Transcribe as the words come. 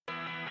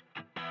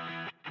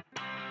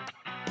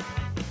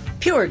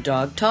Pure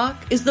Dog Talk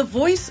is the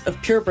voice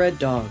of purebred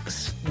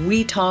dogs.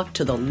 We talk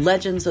to the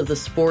legends of the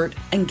sport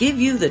and give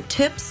you the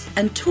tips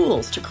and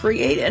tools to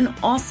create an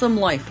awesome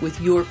life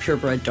with your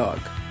purebred dog.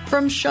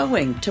 From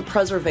showing to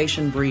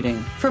preservation breeding,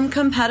 from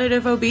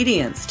competitive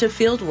obedience to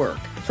field work,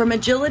 from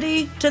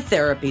agility to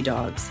therapy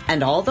dogs,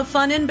 and all the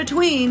fun in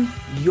between,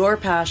 your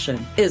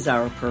passion is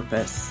our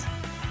purpose.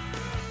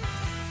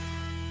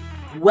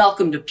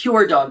 Welcome to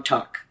Pure Dog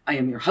Talk. I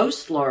am your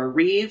host, Laura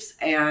Reeves,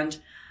 and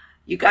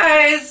you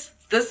guys,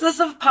 this is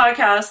a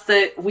podcast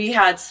that we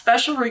had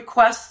special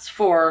requests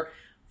for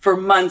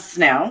months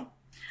now.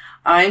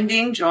 I'm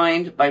being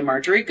joined by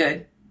Margery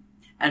Good,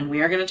 and we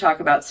are going to talk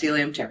about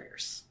Sillyham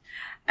Terriers.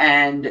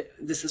 And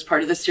this is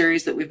part of the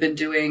series that we've been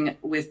doing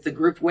with the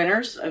group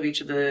winners of each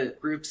of the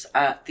groups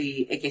at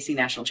the AKC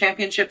National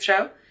Championship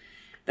show.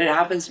 But it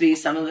happens to be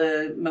some of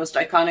the most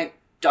iconic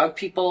dog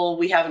people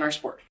we have in our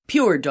sport.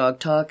 Pure Dog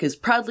Talk is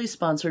proudly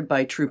sponsored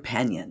by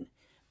Trupanion,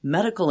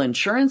 medical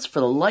insurance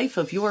for the life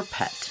of your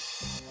pet.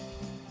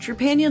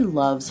 Trupanion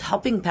loves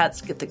helping pets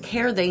get the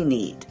care they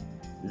need.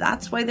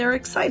 That's why they're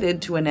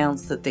excited to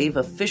announce that they've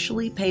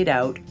officially paid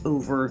out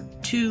over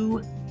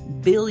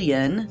 $2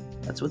 billion,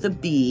 that's with a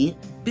B,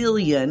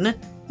 billion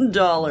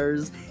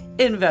dollars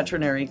in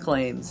veterinary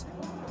claims.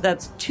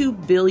 That's 2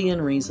 billion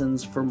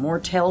reasons for more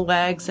tail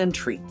wags and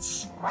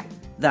treats.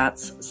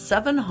 That's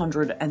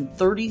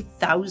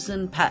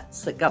 730,000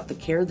 pets that got the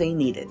care they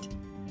needed.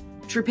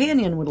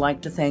 Trupanion would like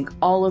to thank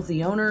all of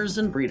the owners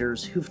and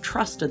breeders who've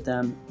trusted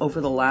them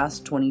over the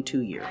last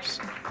 22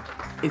 years.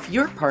 If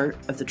you're part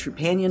of the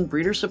Trupanion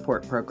Breeder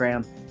Support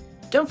Program,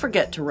 don't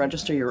forget to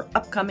register your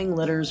upcoming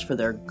litters for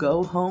their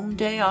Go Home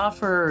Day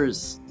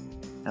offers.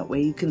 That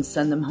way you can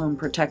send them home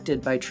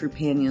protected by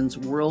Trupanion's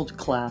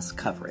world-class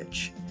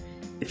coverage.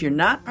 If you're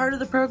not part of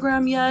the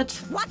program yet,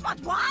 what?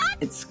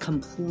 It's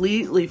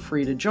completely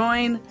free to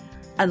join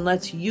and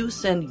lets you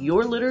send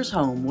your litters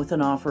home with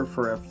an offer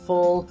for a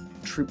full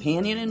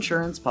Trupanion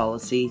insurance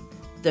policy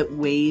that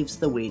waives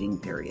the waiting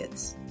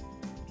periods.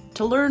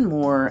 To learn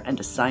more and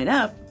to sign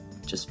up,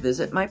 just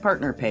visit my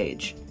partner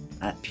page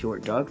at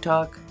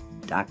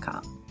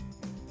puredogtalk.com.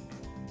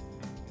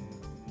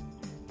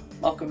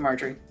 Welcome,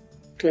 Margery.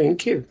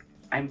 Thank you.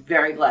 I'm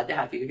very glad to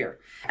have you here.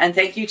 And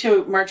thank you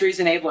to Margery's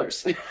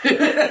enablers.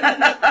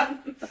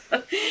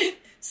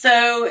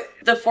 So,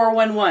 the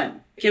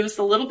 411. Give us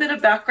a little bit of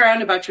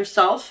background about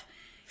yourself.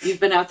 You've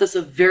been at this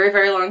a very,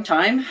 very long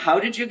time. How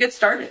did you get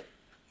started?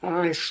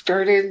 I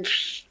started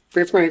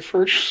with my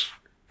first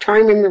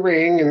time in the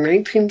ring in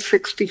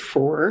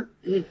 1964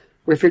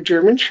 with a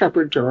German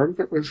Shepherd dog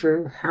that was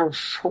a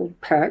household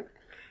pet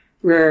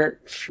that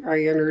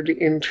I entered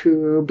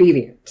into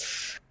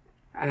obedience.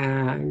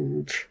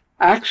 And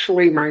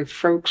actually, my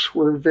folks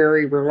were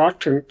very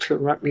reluctant to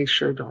let me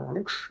show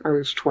dogs. I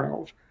was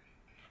 12.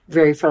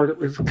 They thought it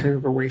was kind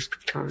of a waste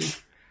of time.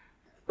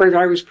 But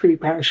I was pretty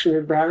passionate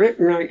about it,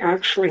 and I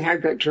actually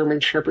had that German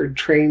Shepherd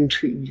trained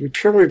to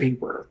utility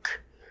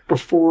work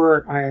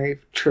before I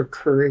took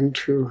her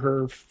into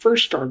her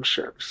first dog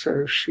show.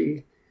 So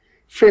she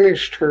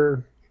finished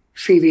her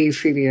CD,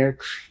 CDX,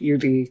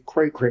 UD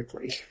quite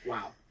quickly.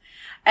 Wow.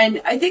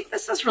 And I think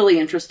this is really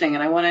interesting,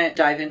 and I want to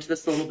dive into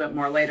this a little bit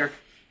more later.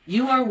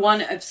 You are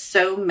one of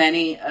so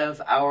many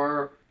of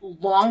our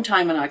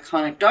longtime and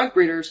iconic dog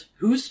breeders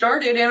who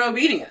started in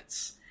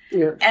obedience.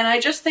 Yeah. And I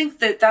just think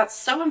that that's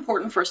so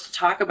important for us to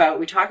talk about.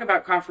 We talk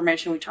about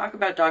conformation, we talk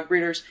about dog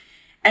breeders,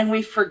 and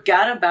we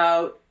forget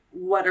about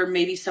what are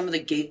maybe some of the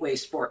gateway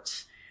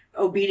sports.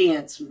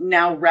 Obedience,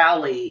 now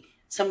rally,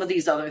 some of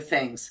these other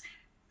things.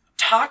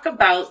 Talk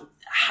about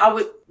how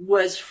it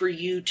was for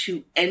you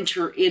to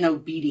enter in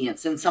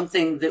obedience and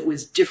something that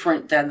was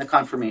different than the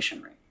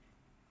conformation ring.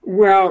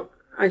 Well,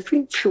 I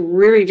think to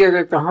really get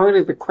at the heart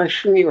of the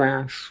question you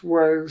asked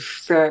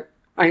was that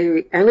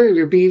I entered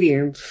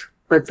obedience,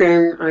 but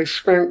then I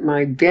spent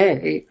my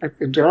day at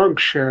the dog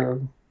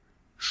show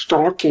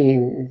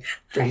stalking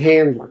the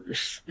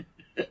handlers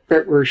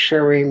that were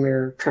showing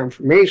their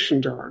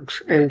conformation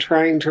dogs and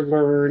trying to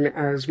learn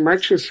as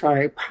much as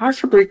I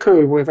possibly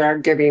could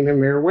without getting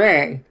in their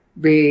way.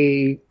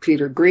 The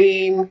Peter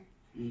Green,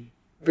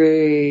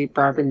 the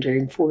Bob and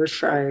Jane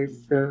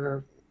Forsyth,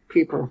 the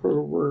people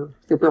who were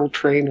the Bill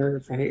Trainer,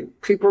 the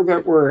people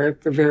that were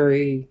at the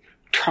very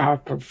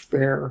top of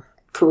their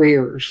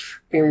careers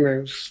in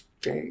those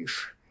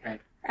days. Right.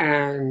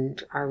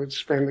 And I would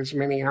spend as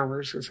many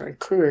hours as I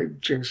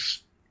could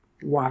just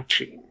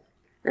watching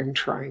and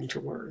trying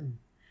to learn.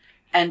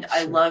 And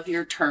I love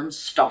your term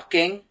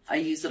stalking. I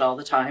use it all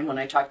the time when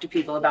I talk to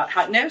people about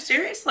how to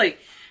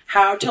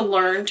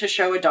learn to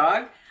show a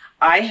dog.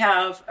 I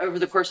have, over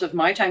the course of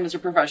my time as a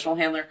professional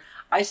handler,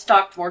 I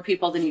stalked more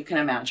people than you can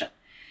imagine.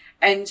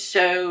 And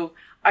so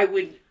I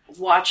would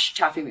watch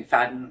Taffy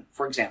McFadden,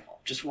 for example,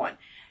 just one,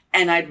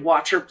 and I'd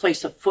watch her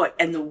place a foot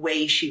and the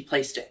way she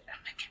placed it. I'm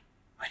like,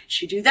 why did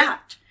she do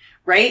that?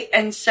 Right?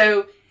 And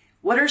so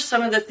what are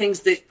some of the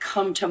things that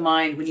come to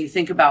mind when you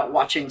think about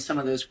watching some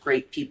of those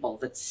great people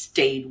that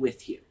stayed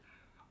with you?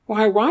 Well,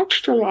 I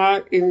watched a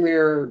lot in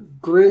their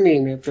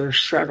grooming at their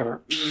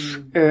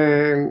setups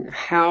and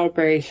how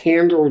they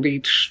handled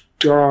each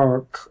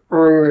dog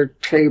on the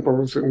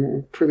tables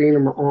and putting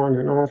them on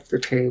and off the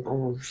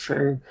tables,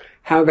 and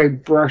how they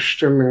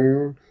brushed them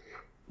and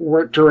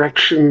what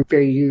direction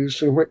they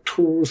used and what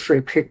tools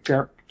they picked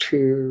up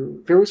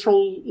to. There was a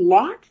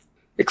lot,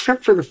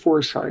 except for the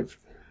Forsyth.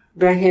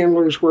 The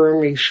handlers were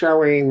only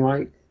showing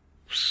like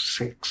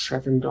 6,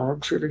 7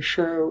 dogs at a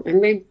show,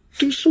 and they'd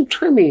do some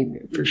trimming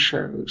at the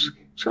shows.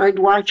 So I'd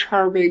watch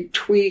how they'd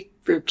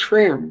tweak the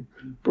trim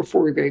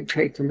before they'd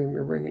take them in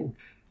the ring.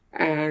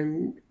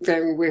 And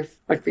then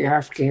with like the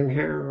Afghan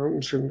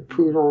hounds and the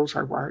poodles,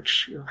 I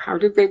watched, how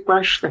did they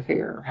brush the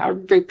hair? How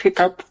did they pick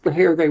up the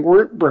hair they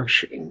weren't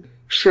brushing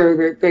so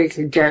that they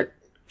could get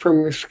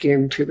from the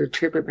skin to the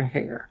tip of the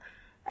hair?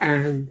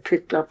 And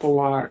picked up a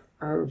lot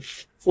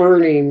of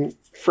learning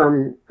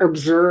from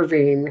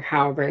observing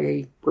how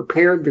they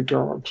prepared the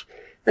dogs.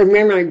 And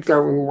then I'd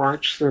go and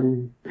watch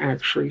them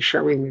actually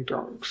showing the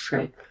dogs.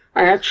 So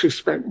I actually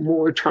spent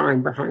more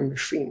time behind the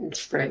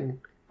scenes than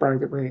by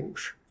the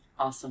rings.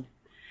 Awesome.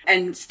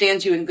 And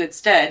stands you in good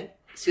stead.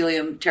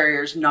 Sillyham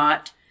Terriers,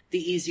 not the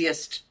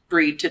easiest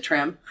breed to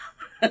trim.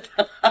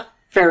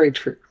 Very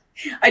true.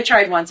 I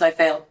tried once, I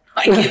failed.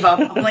 I gave up.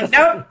 I'm like,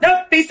 nope,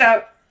 peace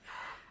out.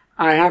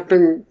 I have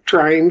been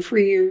trying for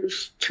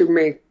years to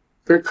make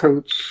the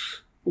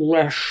coats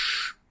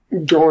less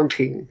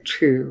daunting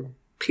to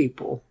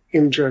people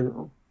in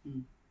general.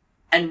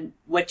 And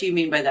what do you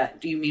mean by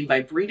that? Do you mean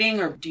by breeding,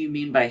 or do you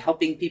mean by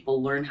helping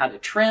people learn how to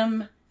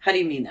trim? How do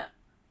you mean that?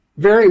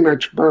 Very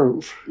much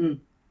both.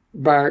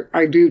 But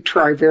I do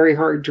try very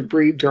hard to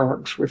breed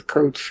dogs with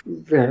coats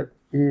that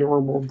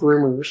normal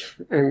groomers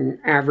and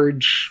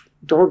average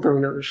dog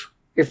owners,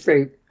 if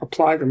they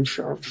apply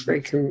themselves, they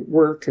can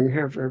work and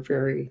have a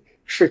very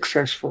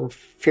successful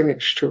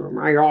finish to them.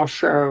 I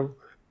also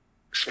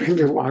spend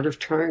a lot of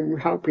time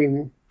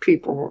helping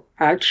people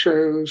at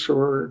shows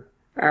or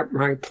at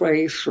my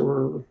place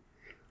or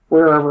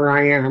wherever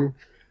I am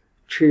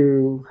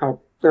to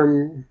help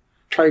them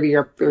tidy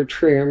up their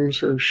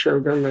trims or show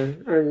them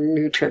a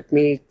new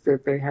technique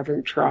that they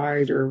haven't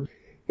tried, or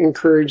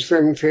encourage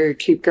them to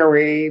keep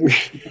going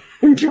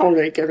until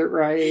they get it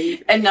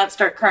right. And not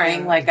start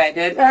crying like I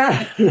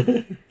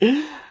did.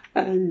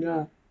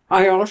 And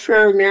I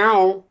also,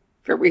 now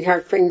that we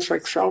have things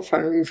like cell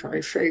phones,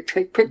 I say,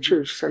 take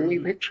pictures, send me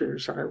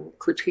pictures. I will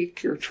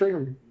critique your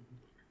trim.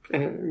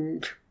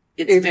 And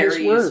it's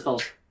very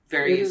useful.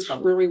 Very useful. It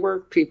has really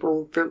worked.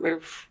 People that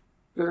live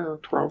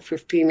 12,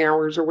 15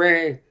 hours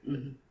away,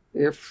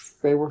 if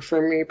they will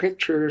send me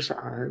pictures,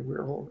 I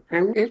will.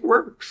 And it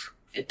works.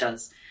 It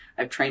does.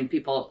 I've trained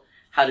people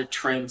how to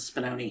trim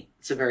Spinoni.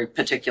 It's a very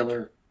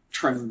particular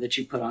trim that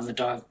you put on the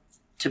dog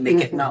to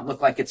make it not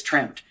look like it's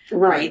trimmed.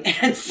 Right?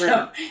 And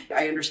so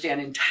I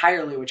understand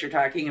entirely what you're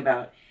talking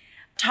about.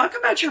 Talk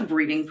about your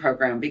breeding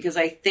program, because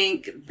I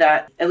think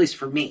that, at least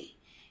for me,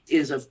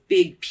 is a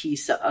big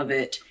piece of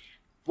it.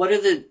 What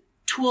are the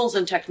tools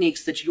and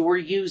techniques that you're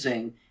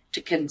using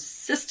to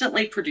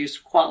consistently produce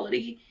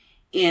quality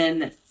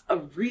in a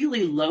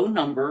really low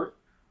number,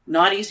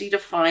 not easy to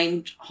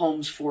find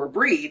homes for a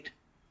breed?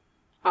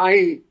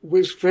 I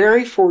was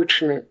very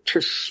fortunate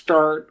to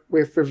start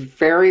with the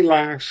very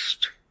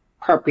last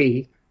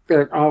puppy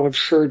that Olive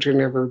Surgeon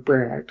ever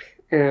bred.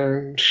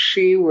 And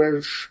she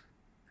was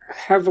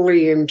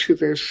heavily into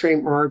the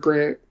St.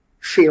 Margaret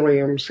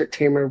Sillyhams that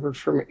came over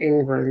from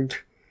England.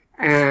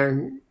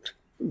 And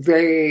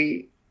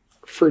they,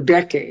 for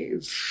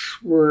decades,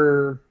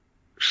 were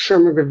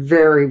some of the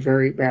very,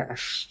 very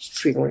best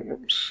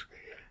Sillyhams.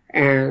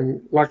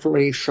 And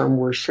luckily some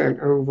were sent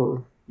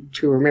over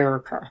to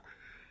America.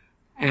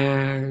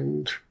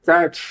 And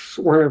that's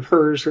one of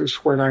hers is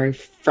what I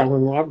fell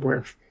in love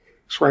with.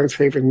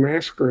 Swanshaven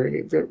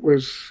Margery, that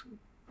was,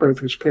 both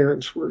his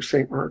parents were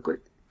St.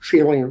 Margaret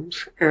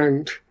Sillyhams.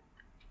 And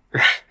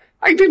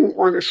I didn't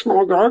want a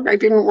small dog. I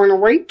didn't want a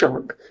white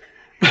dog.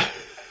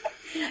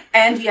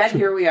 And yet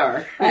here we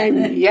are.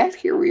 And yet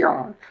here we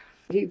are.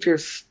 He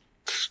just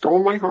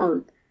stole my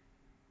heart.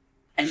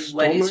 And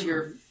what is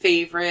your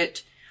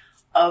favorite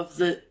of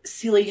the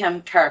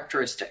Sillyham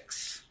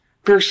characteristics?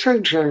 They're so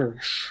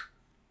generous.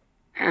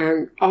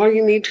 And all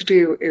you need to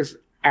do is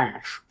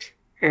ask.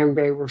 And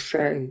they will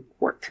say,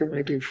 what can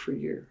I do for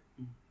you?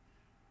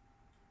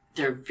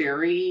 They're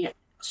very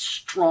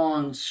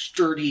strong,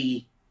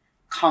 sturdy,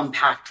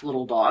 compact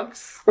little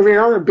dogs. Well, they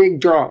are a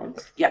big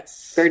dog.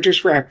 Yes. They're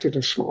just wrapped in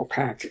a small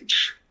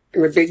package.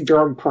 And the big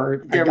dog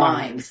part, Their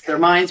minds. Their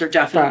minds are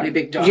definitely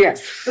big dogs.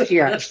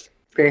 Yes.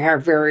 They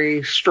have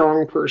very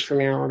strong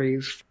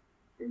personalities.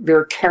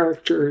 Their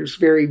character is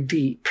very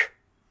deep,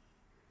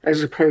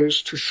 as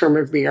opposed to some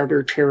of the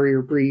other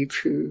terrier breeds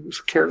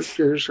whose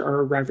characters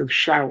are rather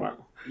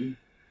shallow,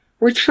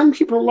 which some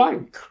people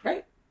like.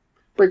 Right.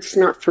 But it's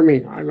not for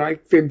me. I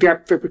like the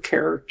depth of the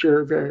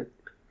character that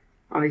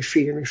I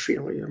see in a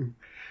Sillyham.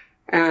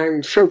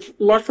 And so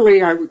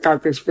luckily I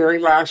got this very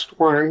last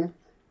one,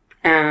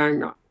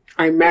 and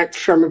I met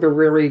some of the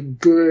really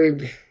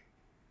good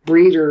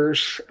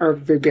breeders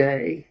of the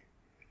day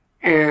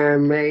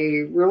And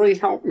they really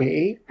helped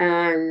me.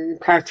 And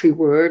Patsy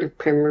Wood of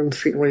Penland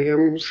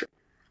Sillyhams,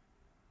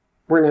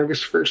 when I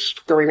was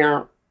first going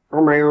out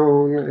on my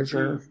own as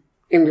an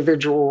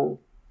individual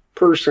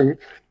person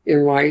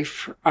in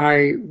life,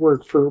 I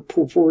worked for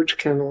Pool Forge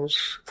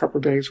Kennels a couple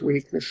of days a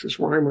week, Mrs.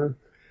 Weimer.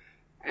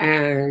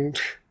 And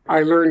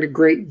I learned a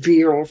great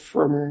deal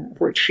from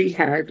what she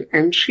had.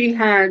 And she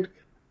had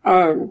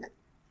a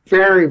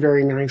very,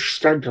 very nice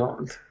stud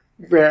dog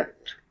that,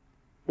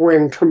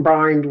 when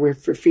combined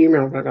with the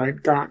female that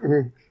I'd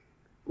gotten,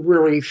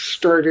 really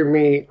started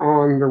me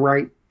on the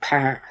right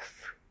path.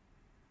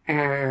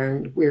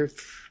 And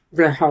with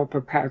the help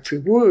of Patsy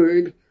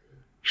Wood,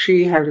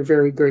 she had a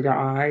very good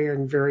eye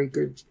and very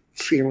good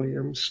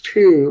Sillyhams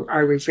too.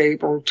 I was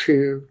able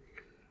to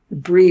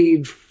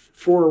breed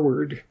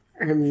forward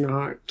and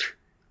not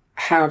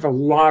have a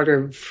lot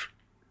of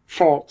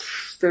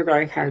faults that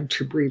I had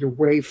to breed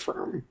away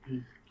from.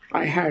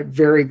 I had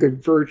very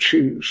good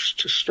virtues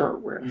to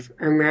start with.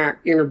 And that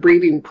in a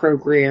breeding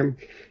program,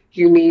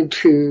 you need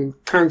to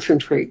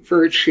concentrate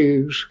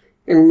virtues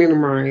and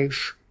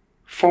minimize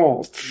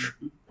faults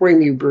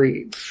when you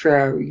breed.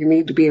 So you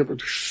need to be able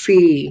to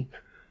see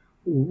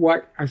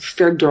what a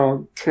stud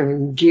dog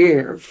can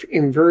give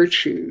in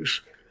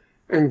virtues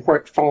and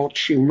what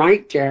faults you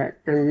might get,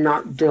 and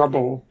not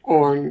double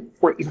on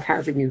what you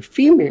have in your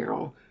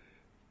female,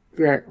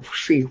 that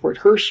see what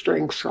her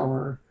strengths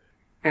are,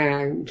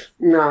 and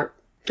not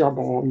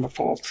double on the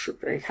faults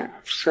that they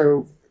have.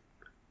 So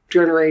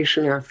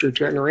generation after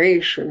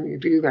generation, you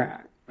do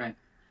that. Right.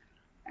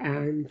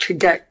 And to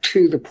get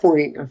to the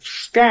point of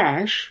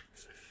Stash,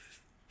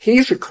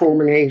 he's a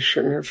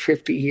culmination of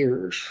 50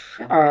 years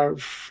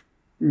of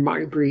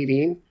my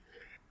breeding.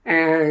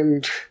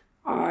 And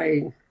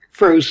I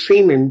froze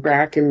semen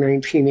back in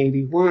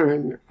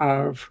 1981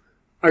 of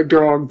a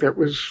dog that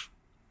was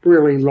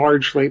really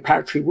largely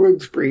Patsy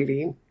Wood's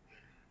breeding,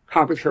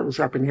 Hobbit Hills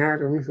Up and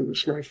Adam, who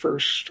was my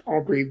first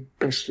all-breed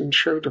best in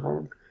show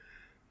dog.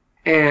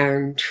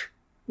 And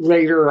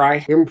later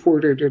I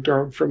imported a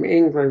dog from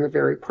England, a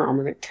very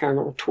prominent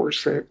kennel,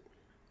 Torset,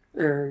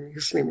 and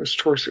his name was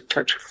Torset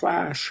Touch of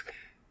Class.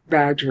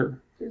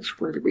 Badger is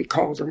what we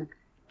called him.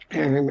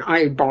 And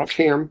I bought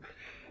him,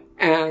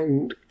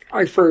 and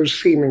I froze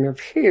semen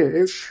of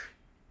his,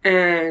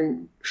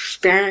 and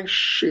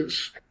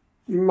Stash's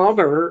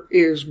mother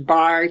is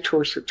by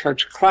Torset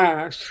Touch of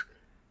Class,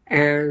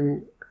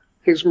 and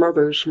his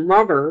mother's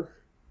mother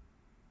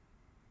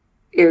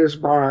is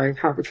by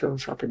Hobbit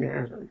Hills Up in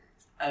Adam.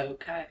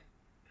 Okay.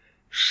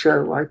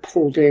 So I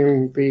pulled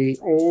in the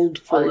old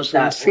all of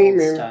frozen that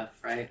semen, old stuff,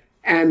 right?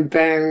 and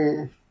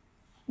then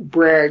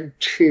bred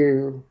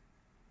to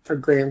a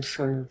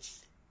grandson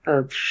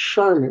of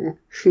Sherman,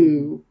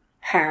 who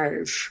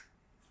has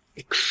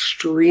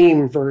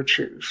extreme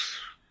virtues.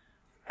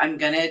 I'm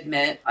going to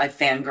admit I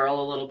fangirl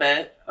a little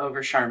bit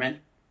over Charmin,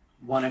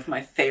 one of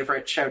my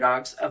favorite show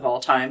dogs of all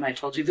time. I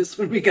told you this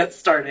when we got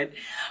started.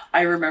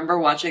 I remember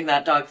watching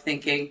that dog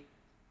thinking,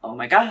 oh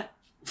my God,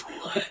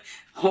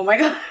 oh my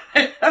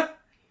God.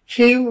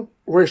 He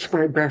was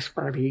my best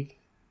buddy,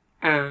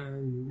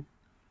 and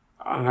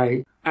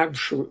I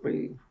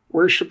absolutely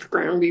worshiped the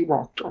ground he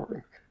walked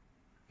on.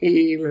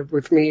 He lived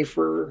with me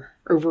for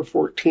over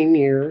 14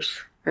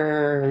 years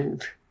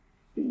and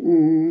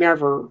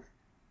never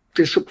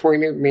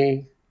disappointed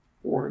me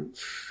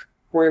once.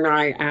 When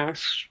I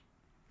asked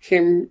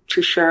him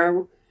to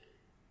show,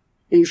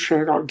 he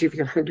said, I'll give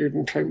you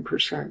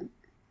 110%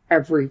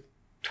 every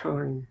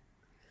time.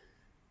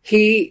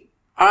 He,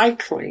 I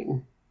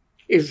claim,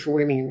 is the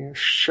winningest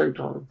show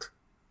dog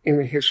in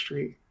the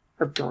history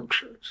of dog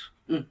shows.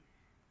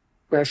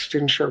 Best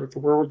in show at the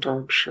World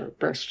Dog Show,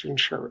 best in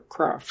show at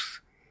Crufts,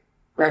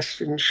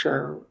 best in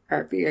show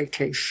at the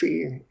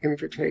AKC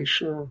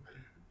Invitational,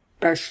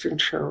 best in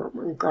show at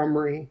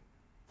Montgomery,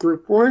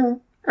 Group 1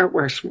 at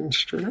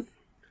Westminster.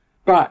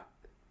 But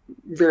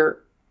there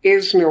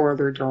is no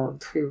other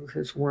dog who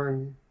has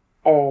won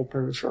all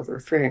those other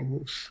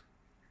things.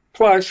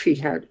 Plus, he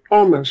had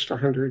almost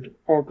 100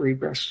 all-breed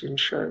best in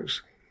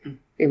shows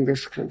in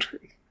this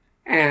country.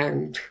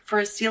 And for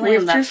a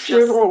Sillyham, that's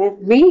just little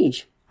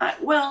me.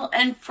 Well,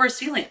 and for a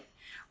Sillyham,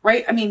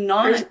 right? I mean,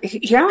 not...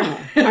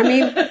 Yeah. I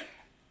mean,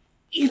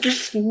 you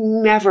just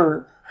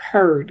never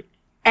heard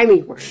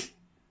anyone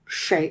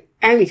say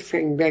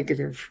anything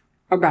negative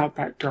about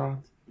that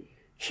dog.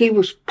 He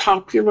was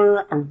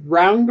popular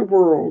around the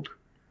world,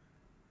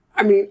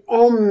 I mean,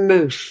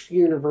 almost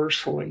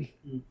universally,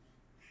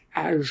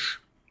 as,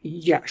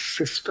 yes,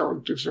 this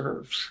dog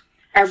deserves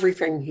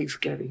everything he's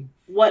getting.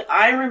 What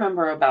I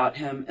remember about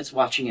him is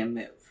watching him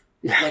move.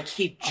 Like,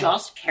 he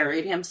just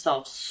carried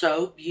himself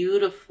so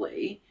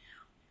beautifully.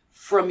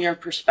 From your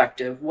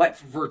perspective, what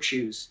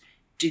virtues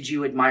did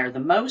you admire the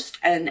most,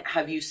 and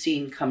have you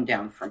seen come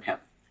down from him?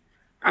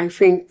 I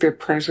think the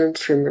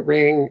presence in the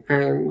ring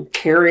and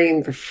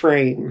carrying the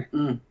frame.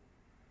 And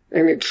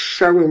it's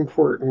so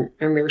important.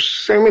 And there's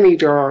so many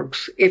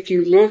dogs. If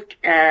you look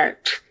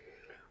at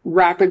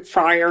rapid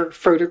fire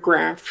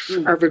photographs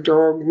of a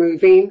dog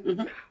moving.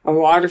 Mm-hmm. A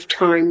lot of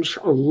times,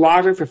 a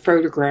lot of the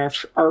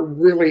photographs are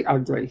really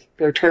ugly.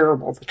 They're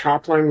terrible. The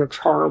top line looks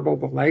horrible.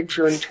 The legs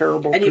are in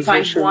terrible position. And you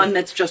position. find one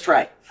that's just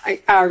right.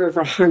 Out of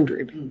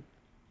 100.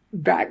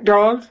 That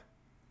dog,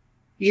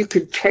 you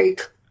could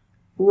take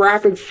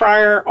rapid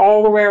fire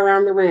all the way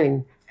around the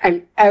ring,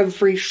 and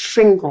every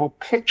single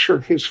picture,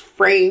 his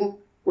frame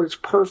was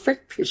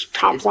perfect, his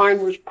top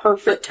line was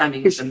perfect,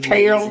 his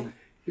tail,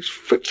 his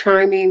foot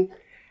timing,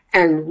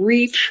 and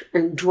reach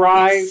and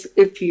drive. Yes.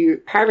 If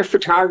you had a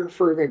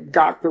photographer that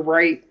got the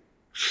right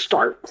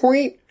start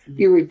point,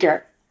 you would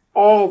get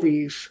all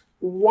these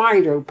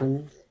wide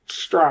open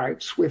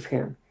strides with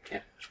him. Yeah.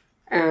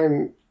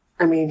 And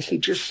I mean, he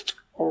just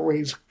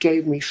always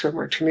gave me so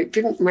much. And it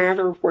didn't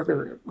matter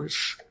whether it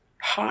was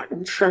hot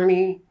and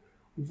sunny,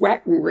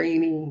 wet and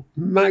rainy,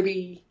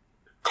 muddy,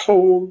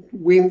 cold,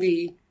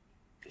 windy.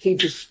 He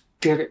just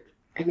did it.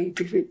 And he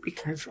did it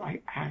because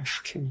I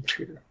asked him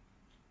to.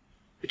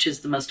 Which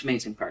is the most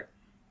amazing part.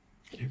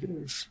 It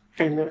is.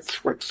 And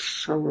that's what's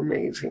so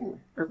amazing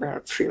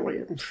about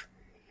Sillyhams.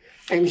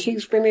 And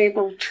he's been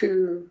able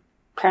to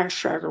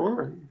pass that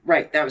on.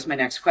 Right. That was my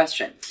next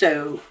question.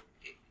 So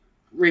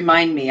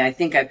remind me, I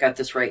think I've got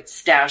this right.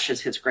 Stash is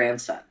his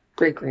grandson.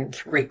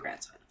 Great-grandson.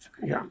 Great-grandson.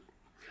 Okay. Yeah.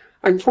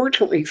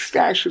 Unfortunately,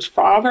 Stash's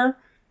father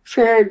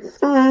said,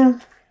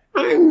 I'm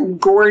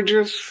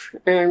gorgeous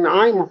and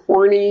I'm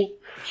horny,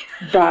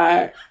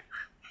 but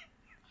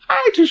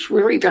I just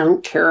really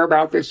don't care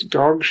about this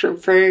dog show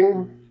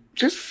thing.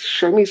 Just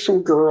show me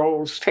some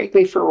girls, take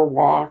me for a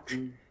walk.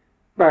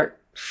 But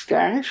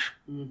Stash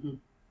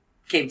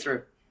came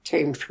through.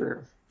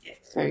 Yes.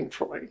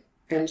 Thankfully.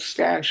 And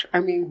Stash, I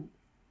mean,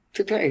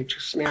 today,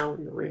 just now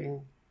in the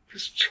ring,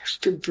 was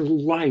just a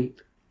delight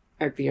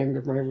at the end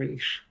of my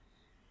leash.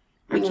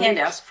 We can't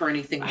ask for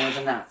anything more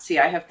than that. See,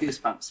 I have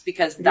goosebumps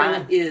because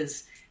that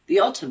is the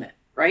ultimate,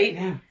 right?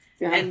 Yeah.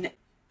 Yeah. And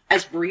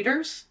as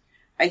breeders,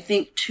 I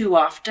think too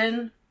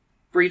often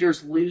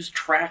breeders lose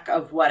track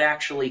of what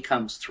actually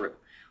comes through,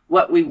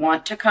 what we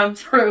want to come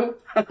through,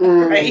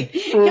 right?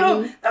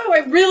 No,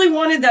 I really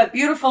wanted that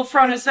beautiful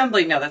front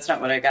assembly. No, that's not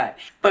what I got.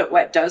 But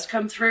what does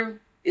come through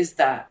is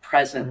that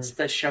presence,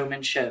 the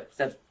showmanship,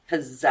 the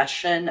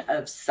possession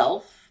of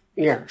self.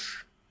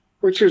 Yes,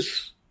 which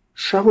is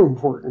so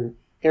important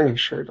in a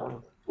show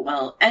dog.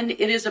 Well, and it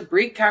is a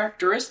breed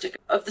characteristic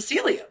of the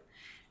Sillyham.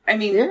 I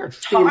mean, yes,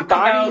 talk the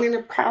embodiment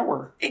of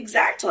power.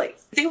 Exactly.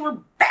 They were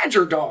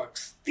badger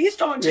dogs. These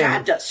dogs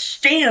had to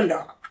stand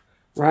up.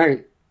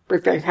 Right.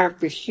 But they have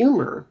the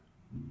humor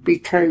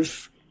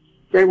because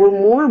they were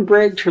more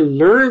bred to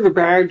lure the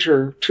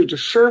badger to the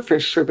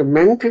surface so the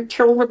men could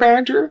kill the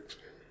badger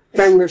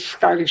than the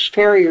Scottish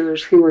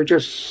Terriers who were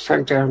just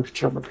sent down to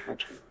kill the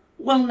badger.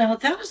 Well, now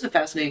that is a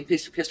fascinating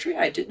piece of history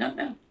I did not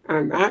know.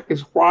 And that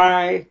is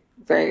why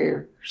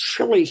they're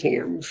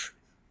Sillyhams.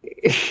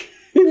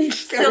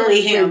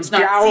 Sillyhams,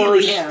 not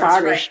Sillyhams,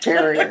 Scottish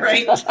Terrier.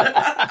 Right.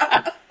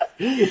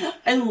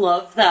 I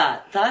love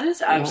that. That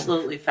is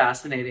absolutely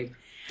fascinating.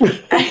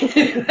 But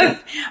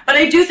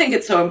I do think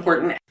it's so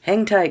important.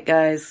 Hang tight,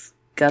 guys.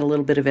 Got a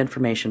little bit of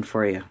information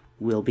for you.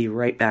 We'll be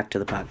right back to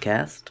the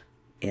podcast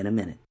in a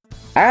minute.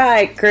 All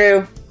right,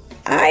 crew.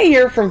 I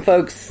hear from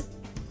folks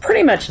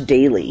pretty much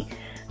daily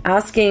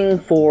asking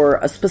for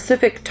a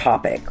specific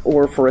topic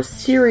or for a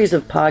series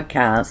of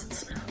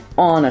podcasts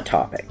on a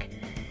topic.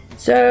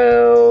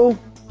 So,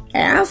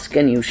 ask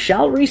and you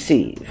shall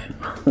receive.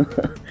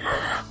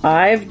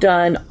 I've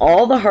done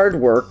all the hard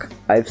work.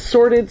 I've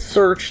sorted,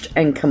 searched,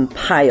 and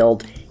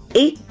compiled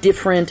 8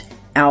 different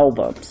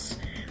albums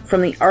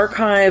from the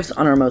archives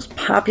on our most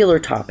popular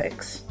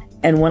topics.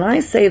 And when I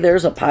say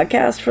there's a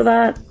podcast for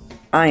that,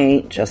 I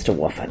ain't just a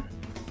woofin'.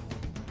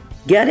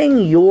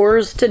 Getting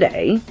yours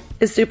today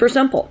is super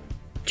simple.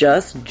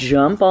 Just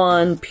jump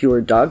on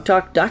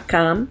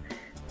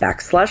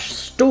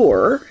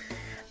puredogtalk.com/store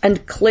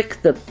and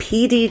click the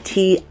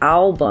PDT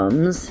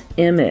albums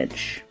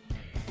image.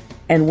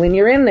 And when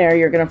you're in there,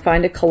 you're going to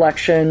find a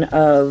collection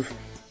of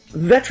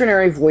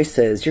veterinary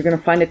voices. You're going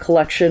to find a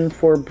collection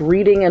for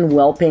breeding and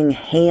whelping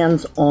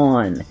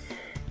hands-on.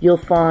 You'll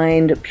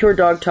find Pure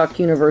Dog Talk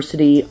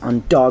University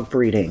on dog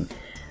breeding.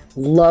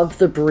 Love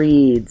the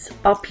breeds.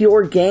 Up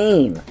your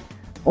game.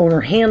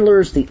 Owner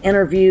handlers, the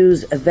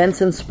interviews, events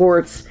and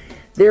sports.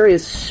 There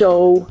is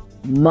so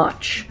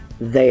much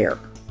there.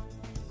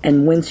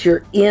 And once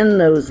you're in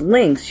those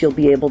links, you'll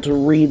be able to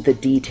read the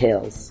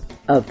details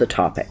of the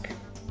topic.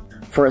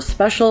 For a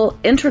special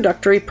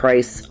introductory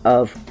price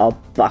of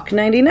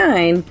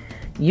 $1.99,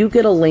 you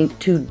get a link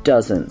to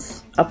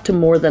dozens, up to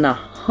more than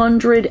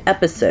 100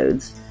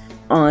 episodes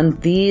on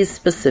these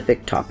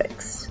specific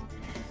topics.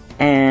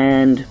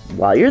 And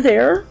while you're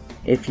there,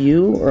 if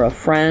you or a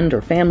friend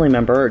or family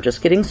member are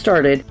just getting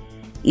started,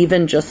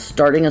 even just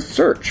starting a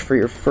search for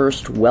your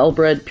first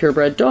well-bred,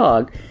 purebred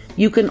dog,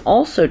 you can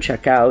also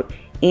check out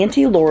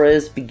Auntie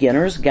Laura's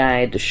Beginner's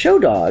Guide to Show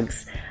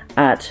Dogs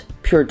at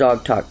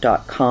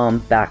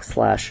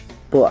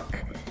puredogtalk.com/book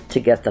to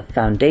get the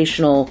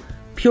foundational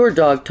Pure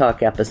Dog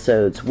Talk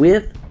episodes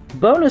with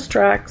bonus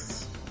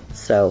tracks.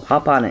 So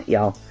hop on it,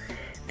 y'all.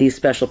 These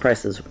special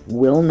prices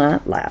will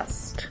not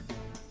last.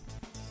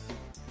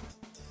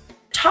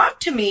 Talk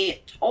to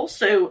me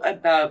also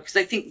about, because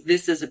I think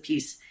this is a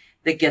piece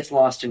that gets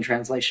lost in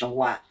translation a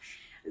lot,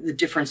 the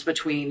difference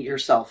between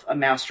yourself, a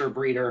master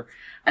breeder,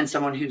 and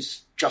someone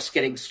who's just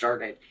getting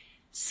started.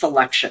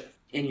 Selection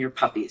in your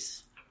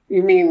puppies.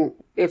 You mean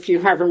if you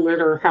have a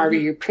litter, how do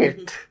you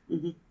pick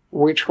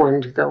which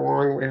one to go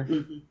on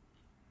with?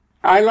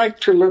 I like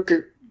to look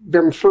at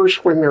them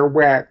first when they're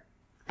wet,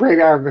 right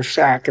out of the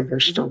sack and they're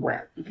still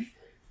wet,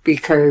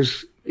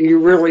 because you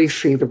really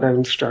see the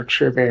bone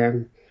structure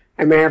then,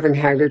 and they haven't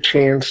had a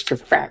chance to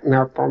fatten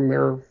up on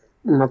their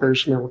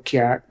mother's milk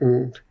yet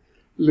and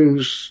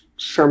lose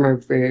some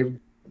of the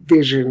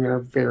vision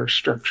of their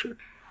structure.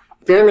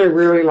 Then I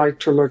really like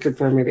to look at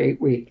them at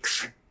 8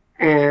 weeks.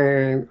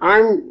 And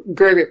I'm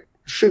good at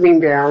sitting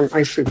down.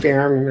 I sit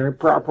down and I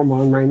prop them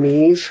on my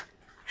knees.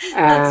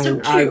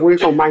 And I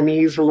wiggle my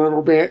knees a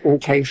little bit in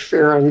case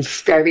they're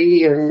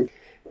unsteady. And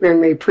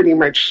then they pretty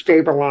much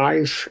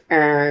stabilize.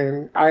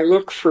 And I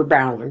look for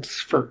balance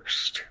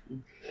first.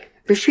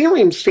 The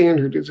Sillyham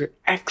standard is an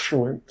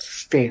excellent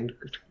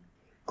standard.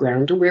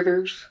 Ground to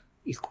withers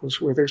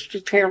equals withers to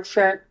tail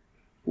set.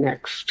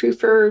 Necks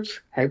 2/3,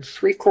 heads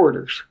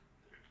 3/4.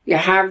 You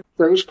have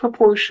those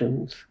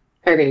proportions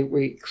at 8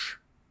 weeks.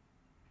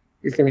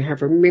 You're going to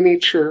have a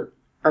miniature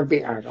of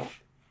the adult.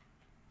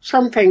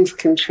 Some things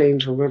can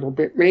change a little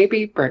bit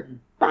maybe, but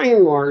by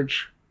and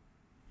large,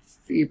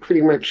 you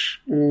pretty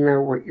much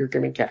know what you're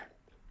going to get.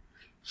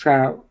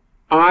 So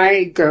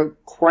I go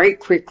quite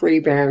quickly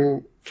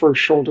then for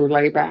shoulder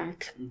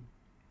layback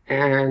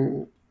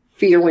and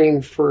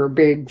feeling for a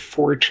big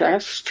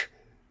forechest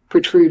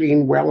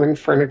protruding well in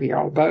front of the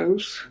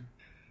elbows.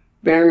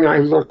 Then I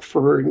look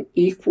for an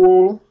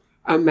equal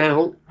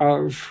amount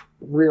of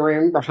rear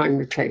end behind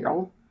the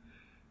tail,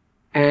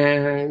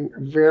 and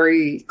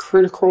very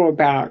critical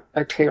about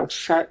a tail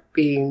set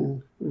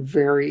being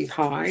very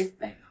high,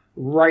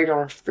 right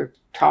off the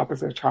top of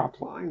the top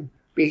line,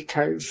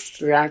 because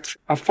that's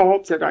a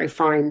fault that I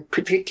find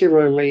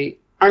particularly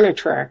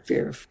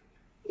unattractive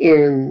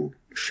in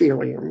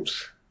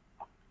Sillyhams.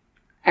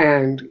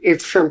 And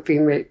it's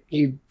something that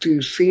you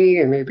do see,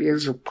 and it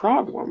is a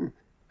problem.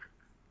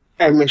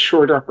 And the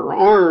short upper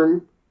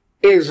arm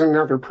is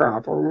another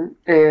problem.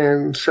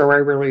 And so I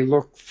really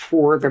look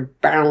for the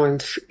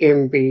balance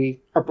in the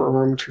upper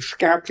arm to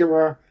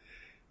scapula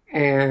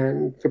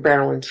and the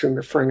balance in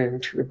the front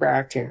end to the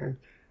back end.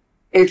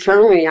 It's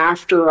only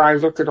after I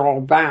look at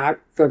all that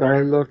that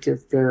I look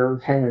at their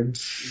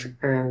heads.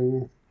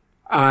 And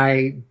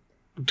I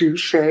do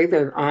say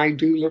that I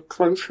do look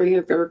closely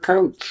at their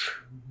coats,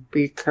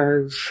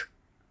 because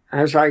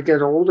as I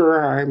get older,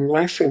 I'm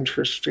less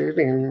interested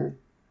in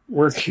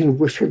working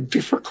with a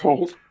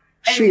difficult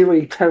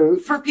Sealy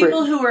coat. For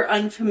people who are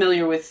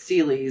unfamiliar with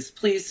Sealy's,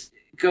 please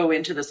go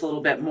into this a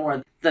little bit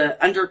more.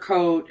 The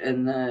undercoat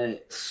and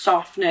the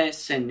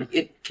softness, and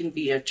it can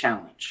be a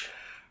challenge.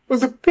 Well,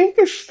 the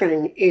biggest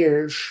thing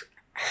is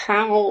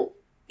how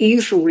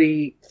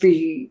easily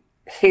the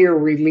hair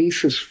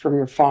releases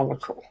from the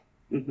follicle.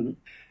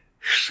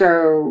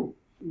 So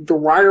the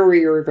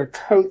wirier the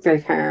coat they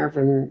have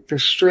and the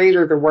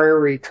straighter the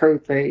wiry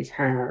coat they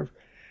have,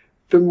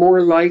 the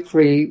more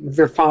likely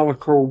the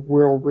follicle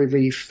will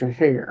release the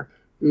hair.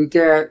 You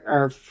get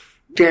a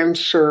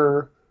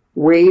denser,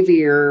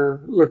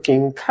 wavier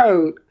looking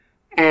coat,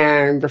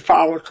 and the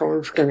follicle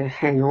is going to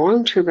hang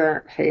on to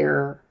that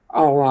hair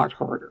a lot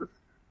harder,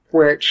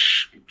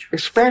 which,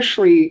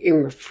 especially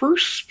in the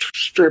first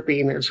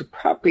stripping as a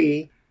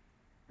puppy,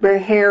 the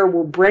hair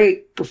will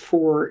break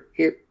before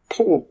it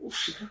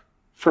pulls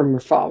from the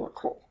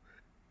follicle,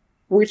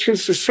 which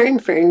is the same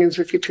thing as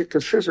if you took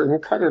a scissor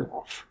and cut it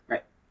off.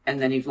 Right. And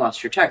then you've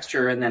lost your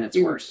texture, and then it's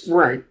worse.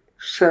 Right.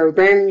 So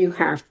then you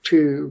have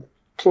to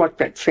pluck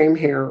that same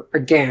hair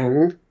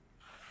again,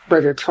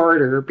 but it's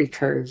harder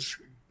because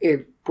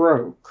it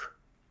broke.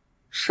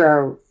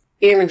 So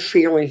in a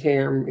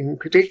Sillyham in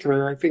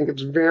particular, I think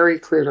it's very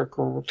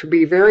critical to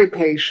be very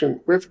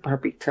patient with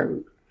puppy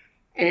coat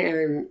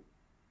and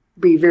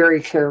be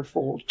very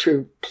careful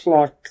to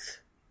pluck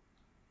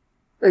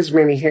as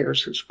many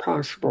hairs as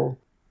possible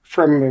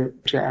from the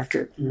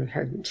jacket and the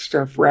head and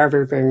stuff,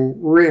 rather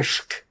than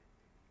risk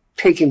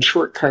taking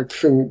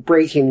shortcuts and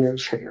breaking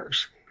those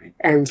hairs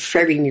and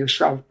setting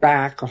yourself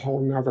back a whole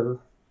nother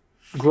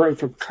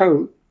growth of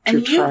coat.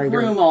 And you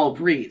groom all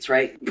breeds,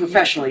 right?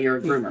 Professionally, you're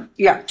a groomer.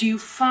 Yeah. Do you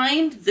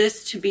find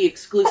this to be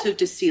exclusive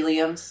to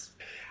Sillyhams?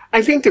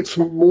 I think it's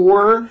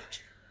more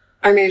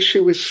an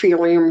issue with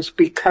Sillyhams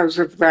because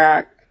of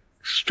that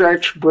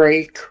stretch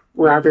break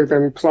rather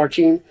than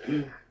plucking.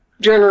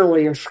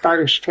 Generally, a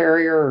Scottish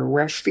Terrier or a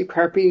Westie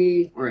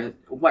puppy, or a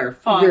wire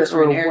fox,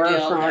 or an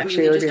Airedale. I mean,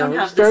 they just don't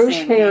have the those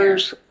same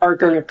hairs are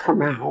going to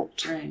come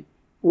out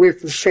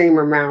with the same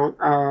amount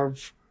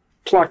of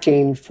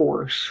plucking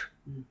force.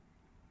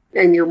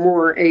 And you're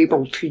more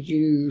able to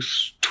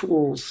use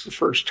tools the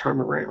first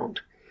time around.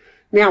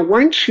 Now,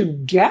 once you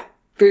get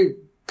the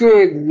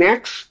good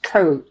next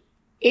coat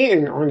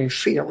in on a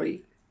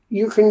Sealy,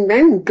 you can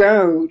then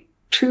go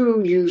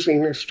to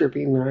using a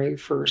stripping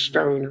knife or a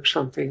stone or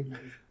something,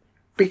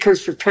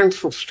 because the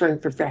tensile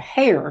strength of the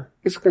hair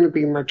is going to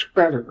be much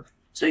better.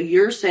 So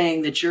you're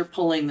saying that you're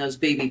pulling those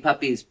baby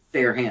puppies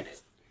barehanded?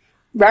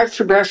 That's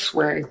the best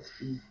way.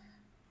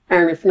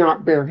 And if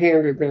not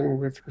barehanded, then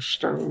with a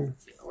stone.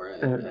 Or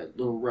a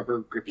little rubber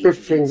grippy. The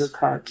finger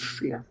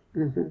cuts, yeah.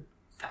 Mm-hmm.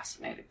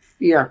 Fascinating.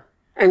 Yeah.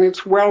 And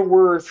it's well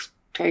worth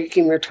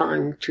taking the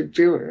time to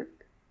do it.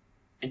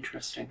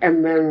 Interesting.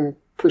 And then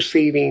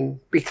proceeding,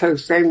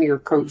 because then your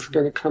coat's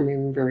going to come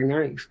in very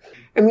nice.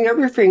 And the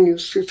other thing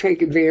is to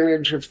take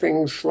advantage of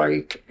things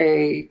like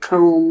a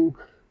comb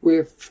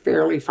with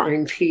fairly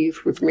fine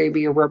teeth with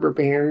maybe a rubber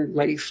band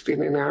laced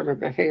in and out of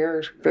the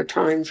hairs, the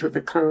tines of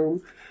the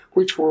comb,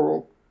 which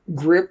will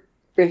grip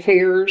the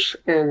hairs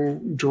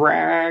and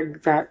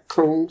drag that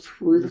comb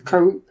through the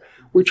coat,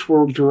 which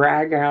will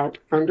drag out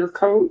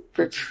undercoat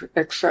that's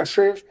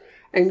excessive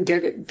and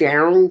get it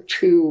down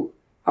to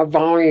a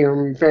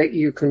volume that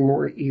you can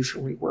more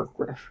easily work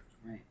with.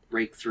 Right.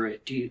 Rake through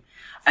it.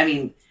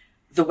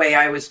 The way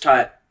I was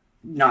taught,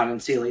 not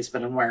in Sealy's,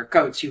 but in wire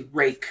coats, you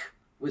rake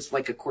with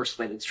like a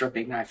coarse-bladed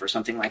stripping knife or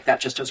something like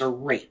that, just as a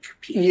rake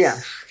piece.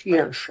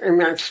 Yes.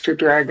 And that's to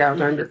drag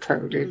out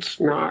undercoat. It's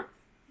not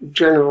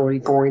generally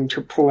going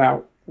to pull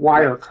out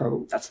wire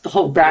coat. That's the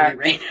whole thing,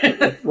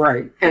 right?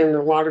 Right. And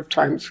a lot of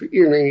times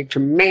you need to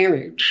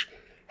manage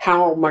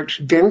how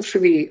much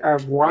density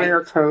of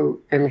wire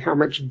coat and how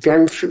much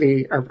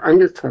density of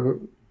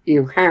undercoat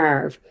you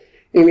have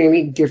in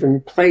any given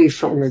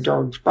place on the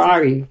dog's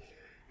body.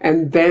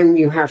 And then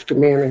you have to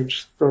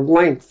manage the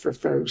length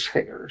of those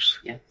hairs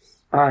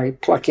by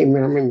plucking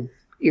them and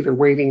either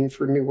waiting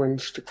for new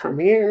ones to come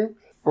in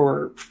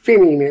or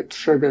thinning it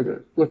so that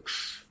it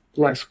looks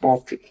less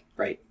bulky.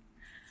 Right.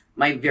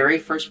 My very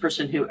first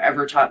person who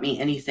ever taught me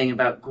anything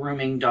about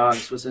grooming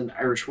dogs was an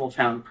Irish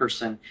Wolfhound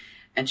person.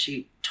 And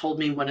she told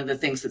me one of the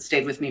things that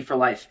stayed with me for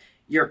life: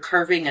 you're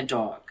carving a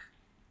dog.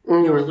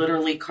 You're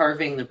literally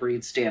carving the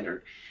breed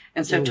standard.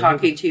 And so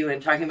talking to you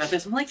and talking about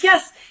this, I'm like,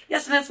 yes,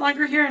 and it's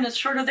longer here and it's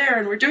shorter there,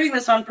 and we're doing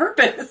this on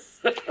purpose.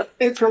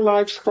 It's a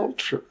live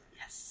sculpture.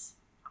 Yes,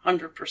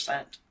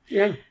 100%.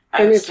 Yeah, and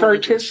Absolutely. It's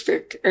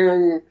artistic,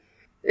 and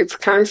it's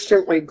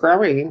constantly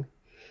growing.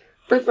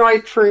 But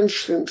like, for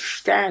instance,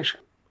 Stash,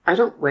 I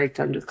don't rake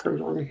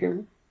undercoat on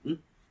him.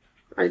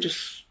 I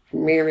just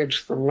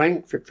manage the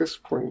length at this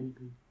point.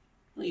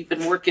 Well, you've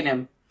been working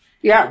him.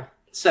 Yeah.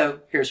 So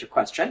here's your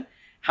question.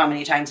 How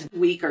many times a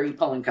week are you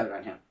pulling coat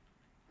on him?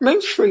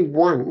 Mostly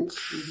once,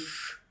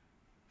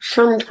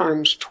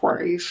 sometimes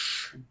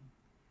twice.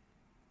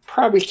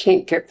 Probably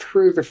can't get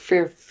through the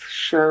 5th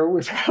show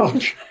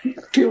without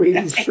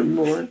doing some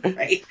more.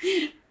 Right.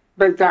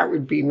 But that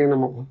would be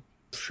minimal.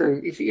 So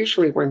it's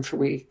usually once a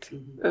week,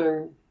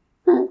 a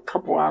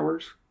couple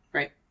hours.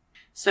 Right.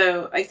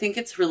 So I think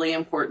it's really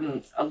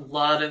important. A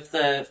lot of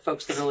the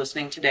folks that are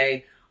listening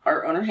today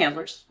are owner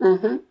handlers.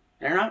 Mm-hmm.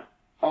 They're not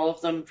all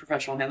of them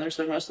professional handlers.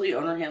 They're mostly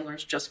owner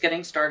handlers, just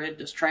getting started,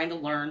 just trying to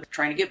learn,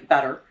 trying to get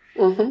better.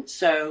 Mm-hmm.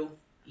 So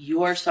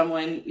you are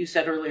someone, you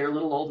said earlier,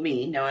 little old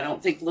me. Now, I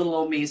don't think little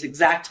old me is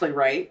exactly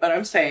right, but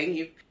I'm saying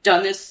you've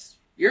done this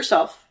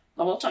yourself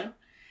the whole time.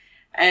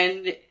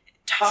 And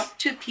talk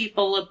to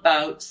people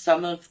about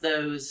some of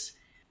those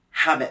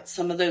habits,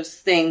 some of those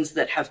things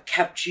that have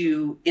kept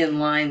you in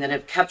line, that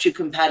have kept you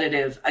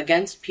competitive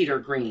against Peter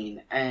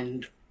Green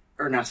and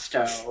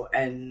Ernesto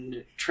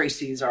and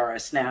Tracy's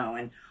RS Now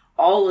and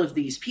all of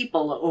these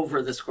people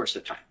over this course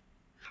of time.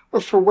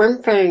 Well, for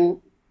one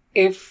thing,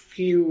 if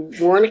you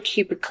want to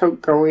keep a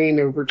coat going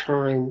over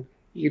time,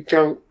 you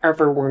don't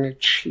ever want to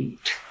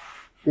cheat,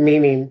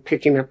 meaning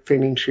picking up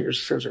thinning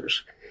shears,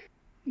 scissors.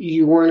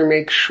 You want to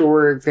make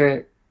sure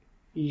that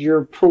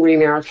you're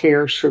pulling out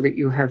hair so that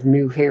you have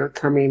new hair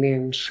coming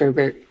in, so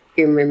that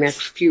in the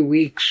next few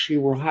weeks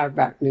you will have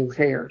that new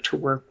hair to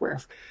work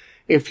with.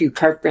 If you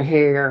cut the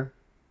hair,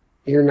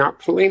 you're not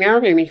pulling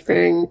out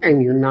anything,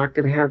 and you're not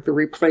going to have the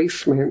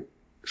replacement.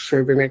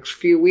 So the next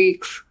few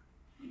weeks,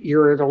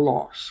 you're at a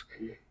loss.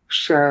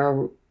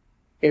 So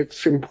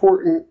it's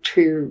important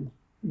to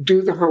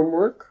do the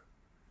homework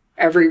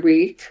every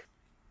week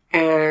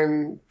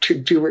and to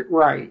do it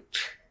right.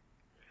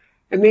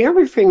 And the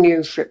other thing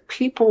is that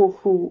people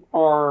who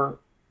are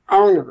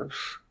owners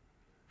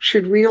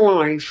should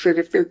realize that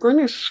if they're going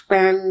to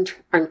spend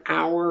an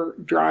hour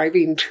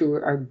driving to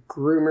a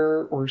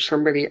groomer or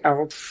somebody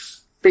else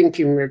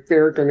thinking that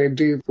they're going to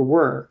do the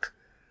work,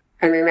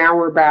 and an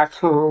hour back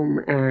home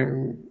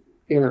and,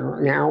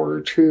 an hour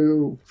or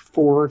 2,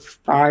 4,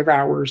 5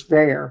 hours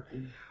there,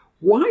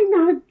 why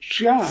not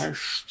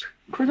just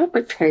put up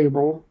a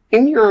table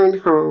in your own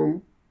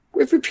home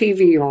with a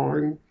TV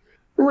on,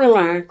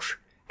 relax,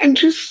 and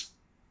just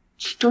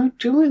start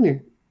doing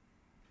it?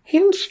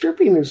 Hand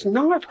stripping is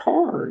not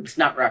hard. It's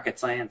not rocket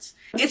science.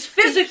 It's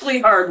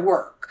physically hard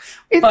work.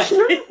 It's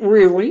not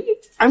really.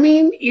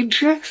 You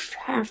just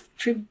have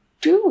to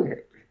do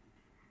it.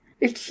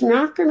 It's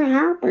not going to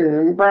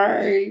happen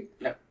by...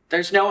 No,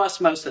 there's no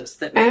osmosis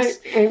that makes...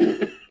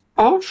 And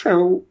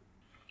also,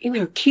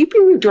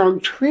 keeping the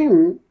dog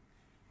trim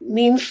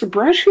means the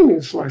brushing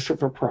is less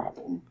of a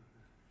problem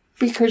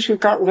because you've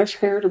got less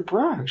hair to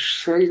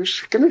brush. So you're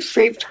going to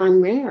save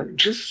time there.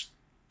 Just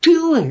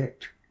do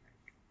it.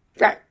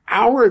 That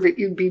hour that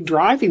you'd be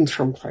driving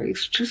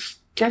someplace, just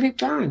get it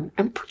done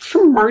and put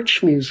some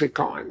march music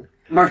on.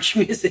 March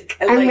music.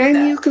 I and like then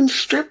that. you can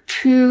strip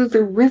to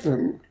the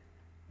rhythm.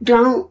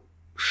 Don't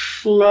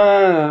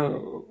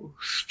slow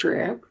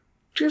strip.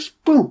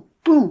 Just boom,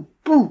 boom,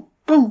 boom,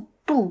 boom,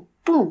 boom,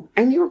 boom.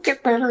 And you'll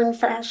get better and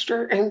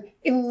faster. And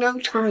in no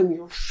time,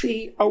 you'll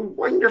see a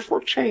wonderful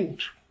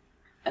change.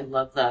 I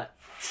love that.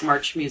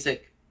 March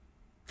music.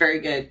 Very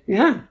good.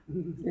 Yeah,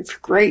 it's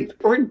great.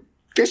 Or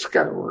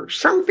disco or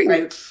something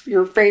that's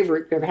your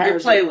favorite that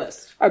has your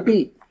playlist. A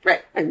beat.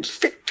 Right. And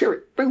stick to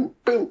it. Boom,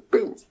 boom,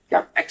 boom.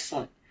 Yep.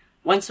 Excellent.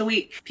 Once a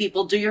week,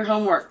 people do your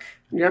homework.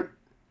 Yep.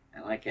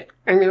 I like it.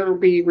 And it'll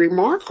be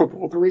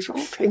remarkable, the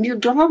result. And your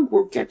dog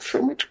will get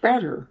so much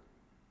better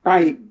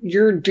by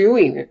you're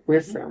doing it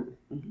with them.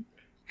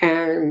 Mm-hmm.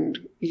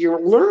 And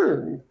you'll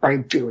learn by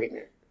doing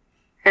it.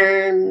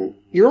 And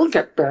you'll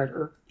get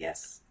better.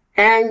 Yes.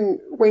 And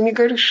when you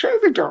go to show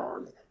the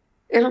dog,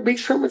 it'll be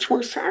so much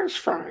more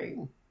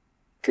satisfying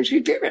because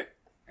you did it.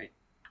 Right.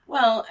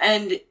 Well,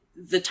 and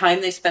the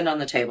time they spend on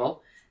the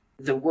table,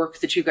 the work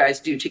that you guys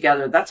do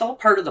together, that's all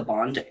part of the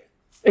bonding.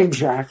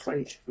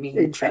 Exactly. I mean,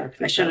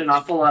 exactly. I showed an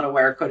awful lot of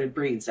wire-coated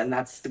breeds, and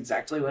that's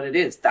exactly what it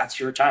is. That's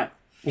your time.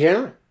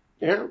 Yeah.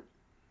 Yeah.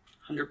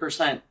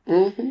 100%.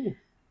 Mm-hmm.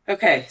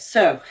 Okay,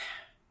 so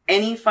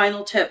any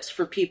final tips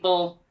for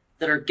people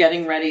that are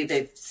getting ready?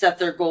 They've set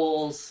their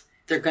goals.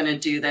 They're going to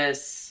do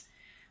this.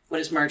 What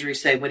does Margery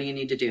say? What do you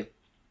need to do?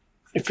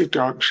 It's a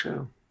dog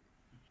show.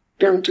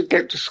 Don't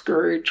get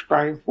discouraged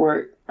by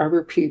what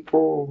other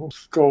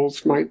people's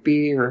goals might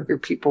be or other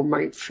people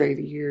might say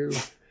to you.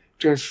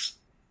 Just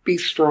be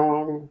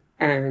strong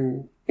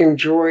and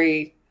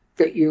enjoy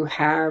that you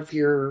have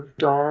your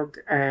dog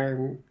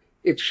and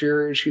it's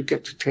yours. You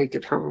get to take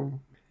it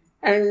home.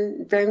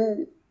 And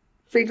then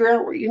figure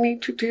out what you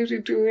need to do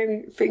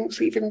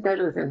things even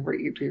better than what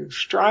you do.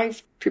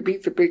 Strive to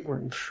beat the big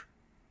ones.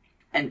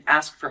 And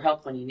ask for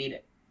help when you need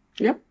it.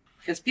 Yep.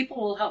 Because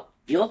people will help.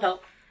 You'll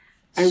help.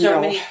 And so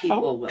many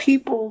people will.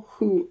 People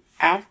who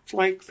act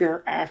like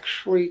they're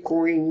actually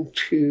going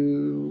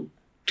to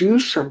do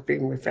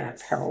something with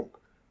that help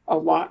a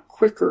lot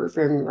quicker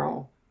than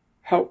they'll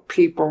help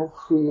people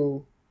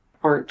who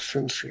aren't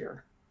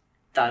sincere.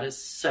 That is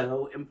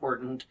so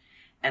important.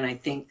 And I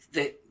think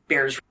that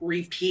bears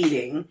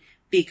repeating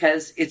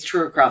because it's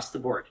true across the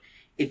board.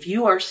 If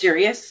you are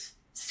serious,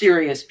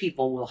 serious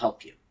people will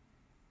help you.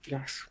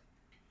 Yes.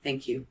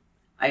 Thank you.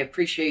 I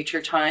appreciate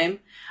your time.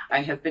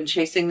 I have been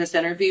chasing this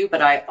interview,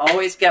 but I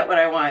always get what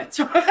I want.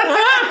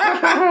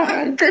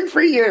 Good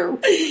for you.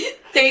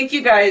 Thank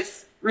you,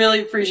 guys. Really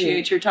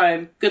appreciate your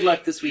time. Good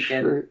luck this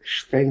weekend. Sure.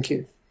 Thank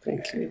you.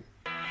 Thank you.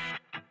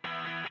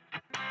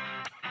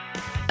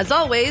 As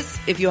always,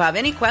 if you have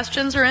any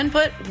questions or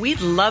input,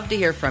 we'd love to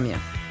hear from you.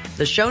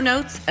 The show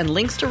notes and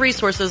links to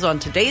resources on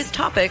today's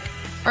topic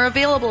are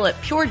available at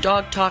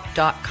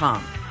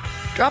puredogtalk.com.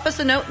 Drop us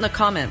a note in the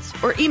comments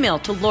or email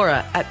to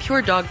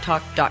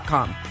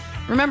laura@puredogtalk.com.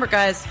 Remember,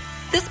 guys,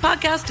 this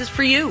podcast is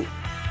for you.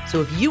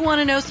 So if you want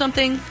to know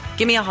something,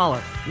 give me a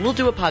holler. We'll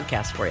do a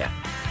podcast for you.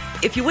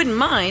 If you wouldn't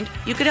mind,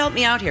 you could help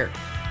me out here.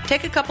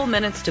 Take a couple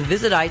minutes to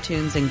visit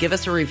iTunes and give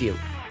us a review.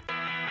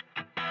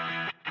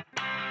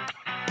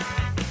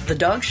 The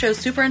Dog Show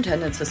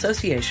Superintendents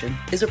Association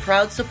is a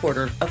proud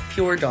supporter of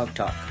Pure Dog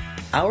Talk.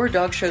 Our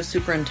dog show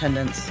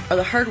superintendents are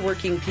the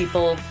hardworking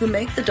people who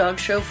make the dog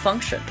show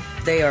function.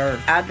 They are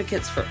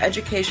advocates for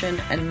education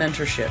and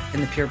mentorship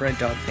in the purebred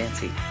dog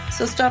fancy.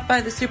 So stop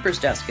by the Supers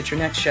desk at your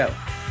next show.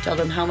 Tell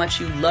them how much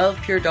you love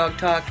Pure Dog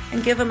Talk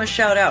and give them a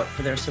shout out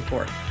for their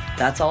support.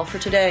 That's all for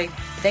today.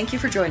 Thank you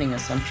for joining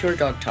us on Pure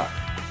Dog Talk.